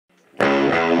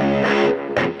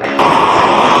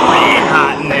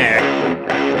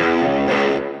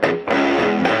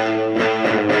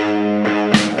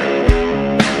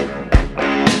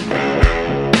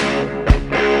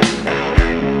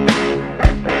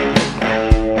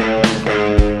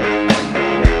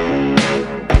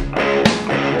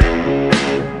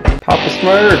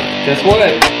customer, guess what?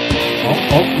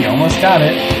 Oh, you almost got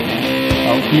it.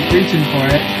 I'll keep reaching for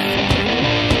it.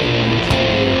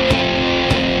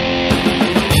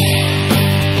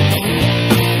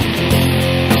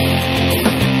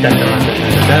 Dun, dun, dun,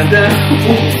 dun, dun, dun.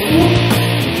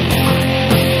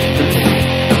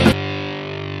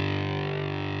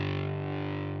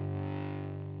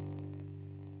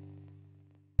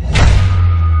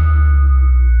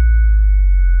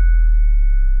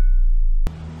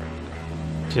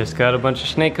 Just got a bunch of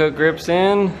snake hook grips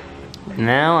in.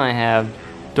 Now I have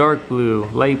dark blue,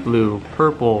 light blue,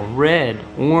 purple, red,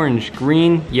 orange,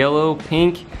 green, yellow,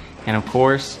 pink, and of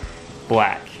course,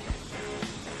 black.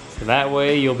 So that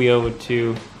way you'll be able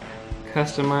to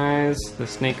customize the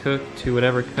snake hook to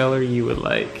whatever color you would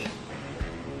like.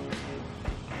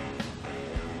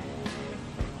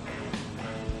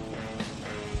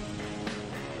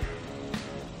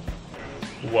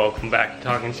 Welcome back to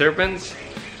Talking Serpents.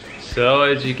 So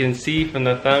as you can see from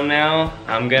the thumbnail,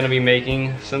 I'm gonna be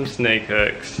making some snake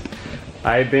hooks.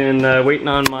 I've been waiting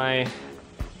on my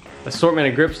assortment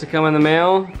of grips to come in the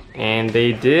mail, and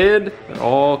they did. They're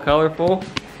all colorful.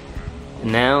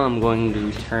 Now I'm going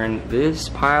to turn this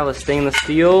pile of stainless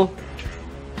steel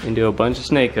into a bunch of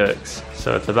snake hooks.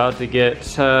 So it's about to get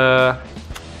just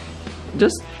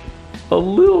a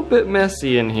little bit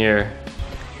messy in here.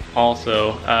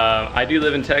 Also, I do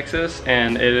live in Texas,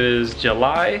 and it is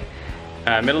July,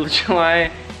 middle of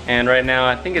July, and right now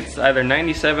I think it's either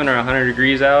 97 or 100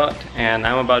 degrees out, and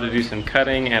I'm about to do some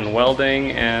cutting and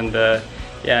welding, and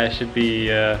yeah, it should be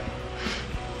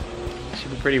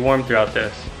pretty warm throughout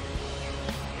this.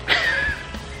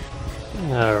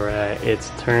 Alright,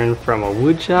 it's turned from a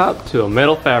wood shop to a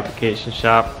metal fabrication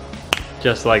shop,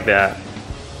 just like that.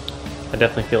 I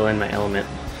definitely feel in my element.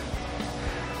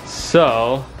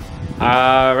 So,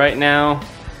 right now,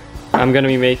 I'm going to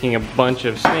be making a bunch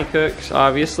of snake hooks,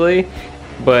 obviously,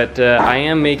 but I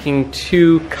am making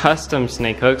 2 custom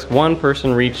snake hooks. One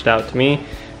person reached out to me,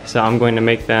 so I'm going to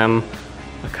make them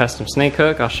a custom snake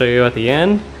hook. I'll show you at the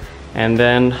end. And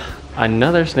then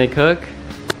another snake hook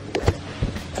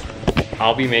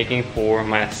I'll be making for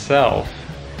myself.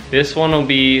 This one will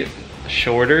be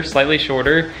shorter, slightly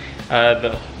shorter.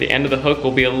 The end of the hook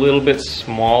will be a little bit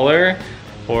smaller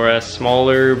for a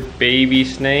smaller baby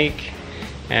snake.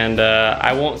 And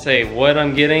I won't say what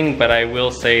I'm getting, but I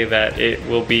will say that it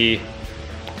will be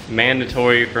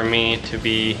mandatory for me to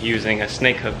be using a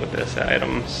snake hook with this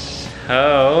item.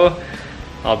 So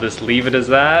I'll just leave it as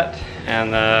that,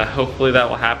 and hopefully that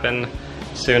will happen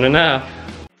soon enough.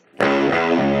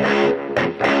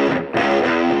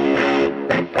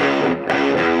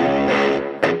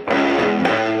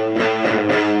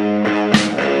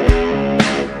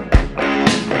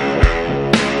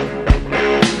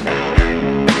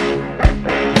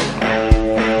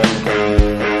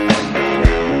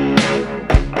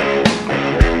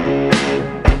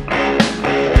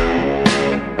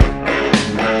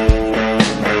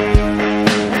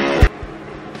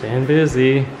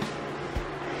 Busy.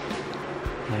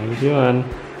 How you doing?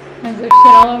 Is there shit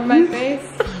all over my face?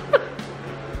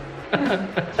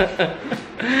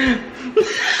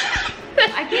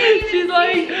 I can't even She's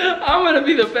like, I'm gonna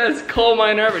be the best coal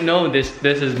miner ever. No, this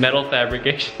is metal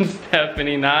fabrication,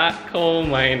 Stephanie, not coal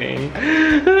mining.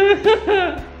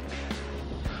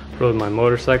 Rode my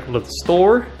motorcycle to the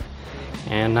store,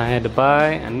 and I had to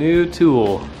buy a new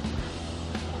tool.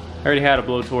 I already had a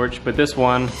blowtorch, but this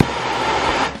one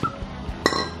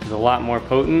a lot more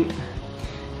potent.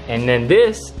 And then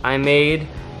this I made,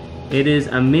 it is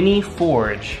a mini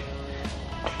forge.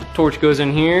 The torch goes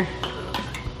in here.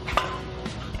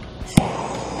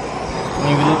 And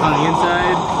you can look on the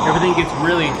inside, everything gets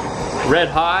really red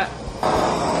hot.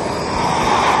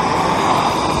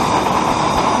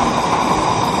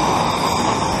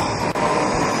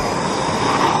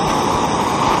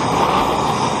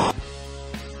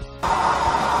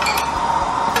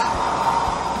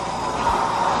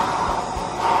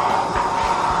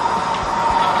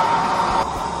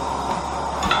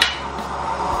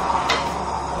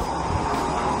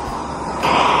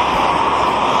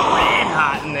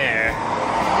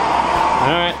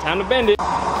 Alright, time to bend it.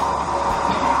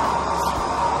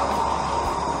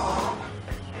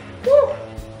 Woo.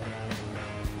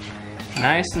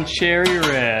 Nice and cherry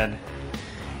red.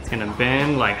 It's gonna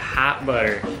bend like hot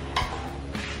butter.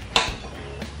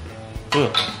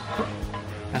 Ugh.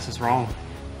 That's just wrong.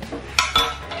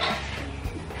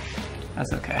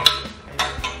 That's okay.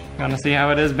 You wanna see how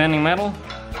it is bending metal?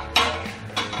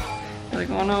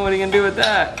 Like, oh no, what are you gonna do with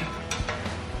that?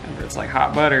 It's like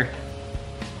hot butter.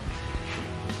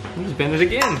 I'll just bend it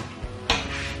again.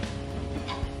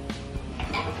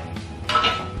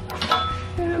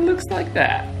 looks like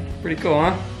that. Pretty cool,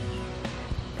 huh?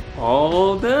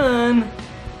 All done.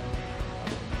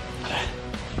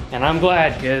 And I'm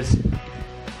glad, because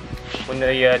when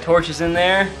the torch is in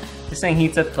there, this thing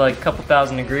heats up to like a couple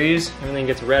thousand degrees. Everything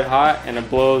gets red hot and it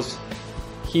blows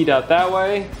heat out that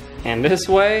way and this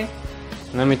way.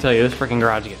 And let me tell you, this freaking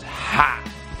garage gets hot.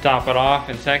 Top it off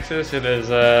in Texas, it is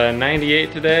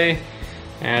 98 today,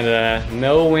 and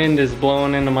no wind is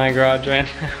blowing into my garage right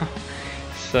now.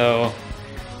 So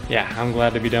yeah, I'm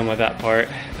glad to be done with that part.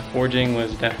 The forging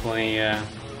was definitely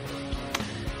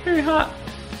very hot,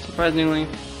 surprisingly.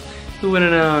 Who would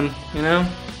have known, you know?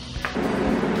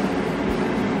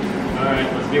 All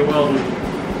right, let's get welding.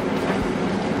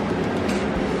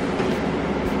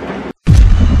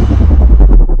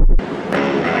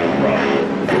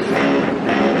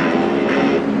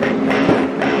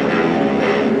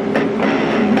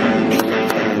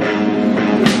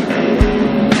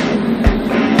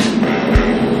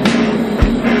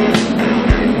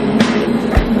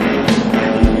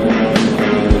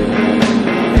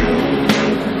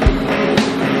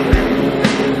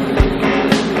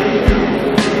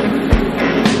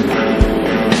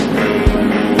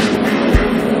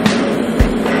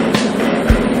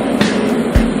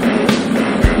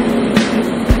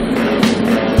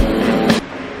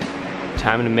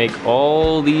 Time to make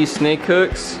all these snake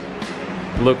hooks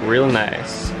look real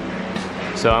nice.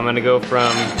 So I'm gonna go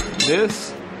from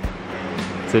this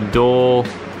to dual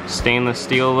stainless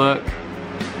steel look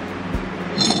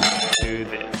to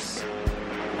this.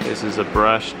 This is a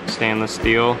brushed stainless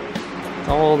steel. It's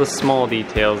all the small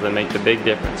details that make the big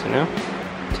difference, you know?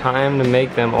 Time to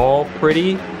make them all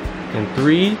pretty in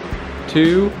 3,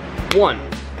 2, 1.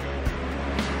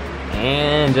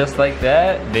 And just like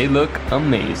that, they look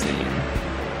amazing.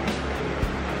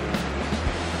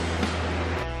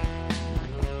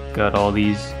 Got all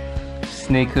these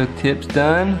snake hook tips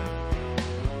done.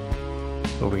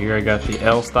 Over here I got the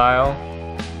L style.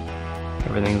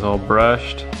 Everything's all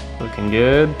brushed, looking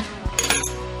good.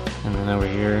 And then over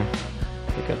here,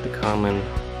 I got the common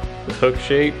hook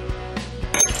shape.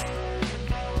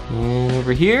 And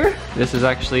over here, this is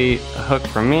actually a hook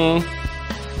for me.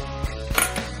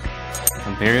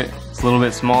 Compare it, it's a little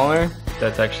bit smaller.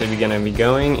 That's actually gonna be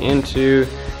going into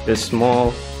this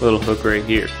small little hook right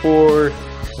here for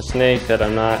a snake that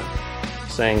I'm not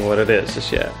saying what it is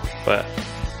just yet, but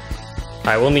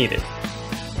I will need it,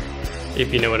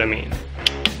 if you know what I mean.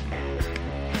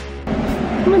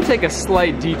 I'm gonna take a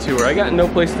slight detour. I got no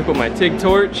place to put my TIG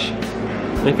torch.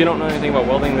 And if you don't know anything about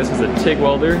welding, this is a TIG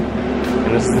welder,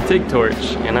 and this is the TIG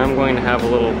torch. And I'm going to have a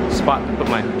little spot to put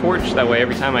my torch, that way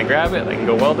every time I grab it, I can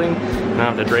go welding, and I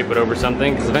don't have to drape it over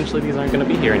something, because eventually these aren't gonna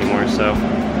be here anymore, so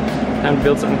time to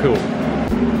build something cool.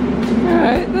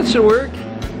 Alright, that should work.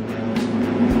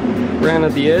 Round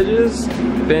at the edges,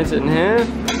 bent it in half.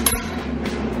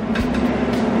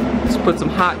 Just put some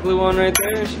hot glue on right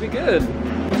there, it should be good.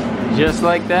 Just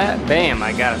like that, bam,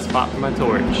 I got a spot for my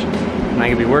torch. And I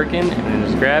can be working and then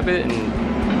just grab it and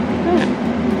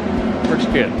works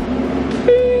good.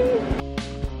 Bing.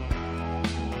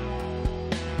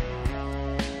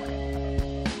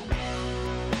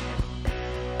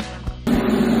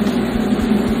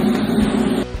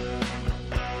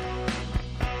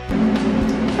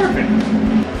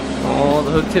 All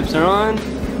the hook tips are on.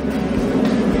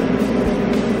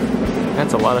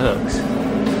 That's a lot of hooks.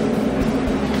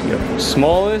 You go from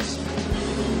smallest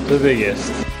to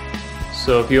biggest.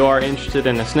 So if you are interested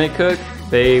in a snake hook,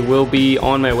 they will be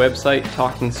on my website,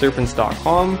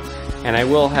 talkingserpents.com, and I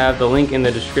will have the link in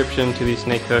the description to these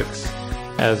snake hooks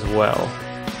as well.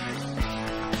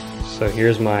 So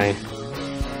here's my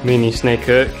mini snake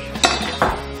hook.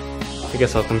 I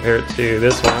guess I'll compare it to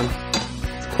this one.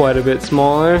 It's quite a bit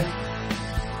smaller.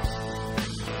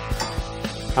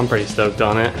 I'm pretty stoked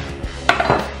on it.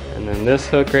 And then this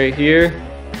hook right here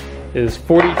is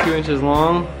 42 inches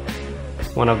long.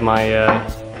 One of my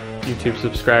YouTube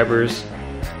subscribers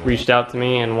reached out to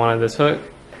me and wanted this hook,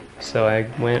 so I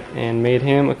went and made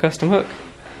him a custom hook.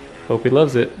 Hope he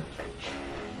loves it.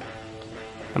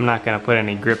 I'm not gonna put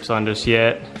any grips on just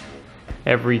yet.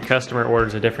 Every customer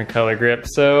orders a different color grip,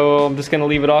 so I'm just gonna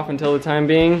leave it off until the time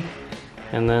being,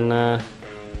 and then we'll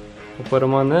put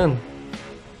them on then.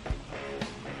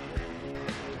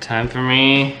 Time for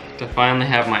me to finally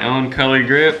have my own color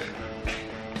grip.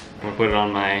 I'm gonna put it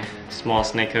on my small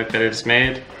snake hook that I just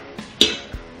made.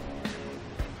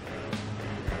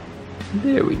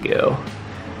 There we go.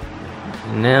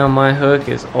 And now my hook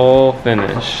is all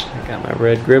finished. I got my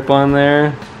red grip on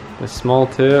there, the small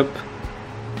tip,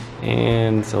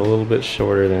 and it's a little bit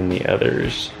shorter than the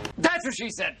others. That's what she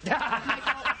said!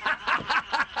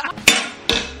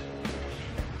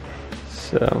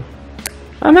 So,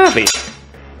 I'm happy.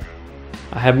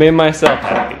 I have made myself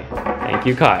happy. Thank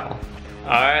you, Kyle.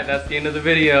 Alright, that's the end of the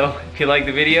video. If you like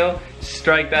the video,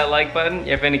 strike that like button. If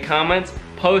you have any comments,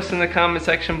 post in the comment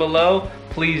section below.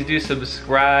 Please do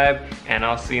subscribe, and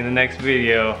I'll see you in the next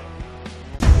video.